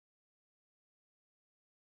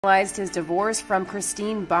His divorce from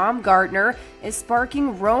Christine Baumgartner is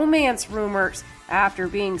sparking romance rumors after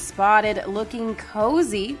being spotted looking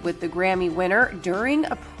cozy with the Grammy winner during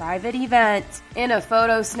a private event. In a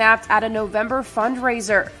photo snapped at a November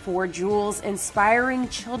fundraiser for Jewel's Inspiring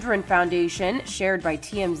Children Foundation, shared by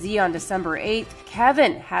TMZ on December 8th,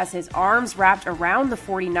 Kevin has his arms wrapped around the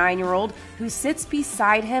 49-year-old who sits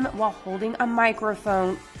beside him while holding a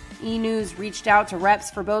microphone. ENEWS reached out to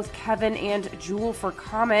reps for both Kevin and Jewel for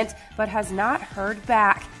comment, but has not heard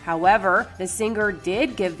back. However, the singer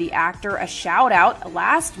did give the actor a shout-out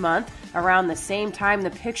last month, around the same time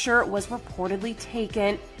the picture was reportedly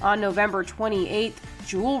taken. On November 28th,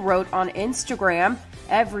 Jewel wrote on Instagram,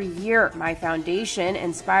 "Every year, my foundation,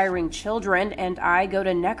 Inspiring Children, and I go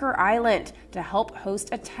to Necker Island to help host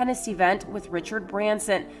a tennis event with Richard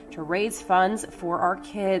Branson to raise funds for our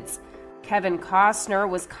kids. Kevin Costner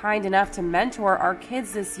was kind enough to mentor our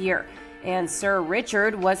kids this year, and Sir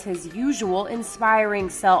Richard was his usual inspiring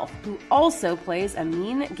self, who also plays a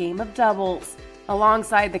mean game of doubles."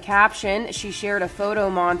 Alongside the caption, she shared a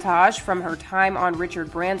photo montage from her time on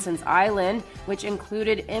Richard Branson's island, which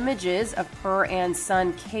included images of her and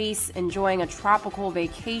son Case enjoying a tropical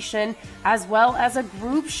vacation, as well as a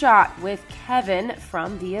group shot with Kevin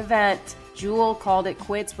from the event. Jewel called it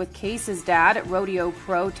quits with Case's dad, rodeo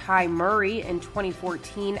pro Ty Murray, in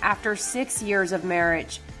 2014 after 6 years of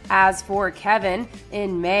marriage. As for Kevin,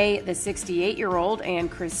 in May, the 68-year-old and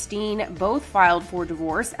Christine both filed for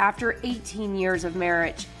divorce after 18 years of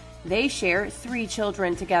marriage. They share 3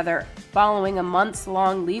 children together. Following a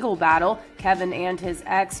months-long legal battle, Kevin and his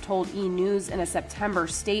ex told ENEWS in a September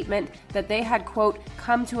statement that they had, quote,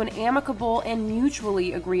 come to an amicable and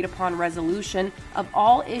mutually agreed upon resolution of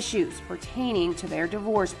all issues pertaining to their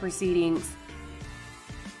divorce proceedings.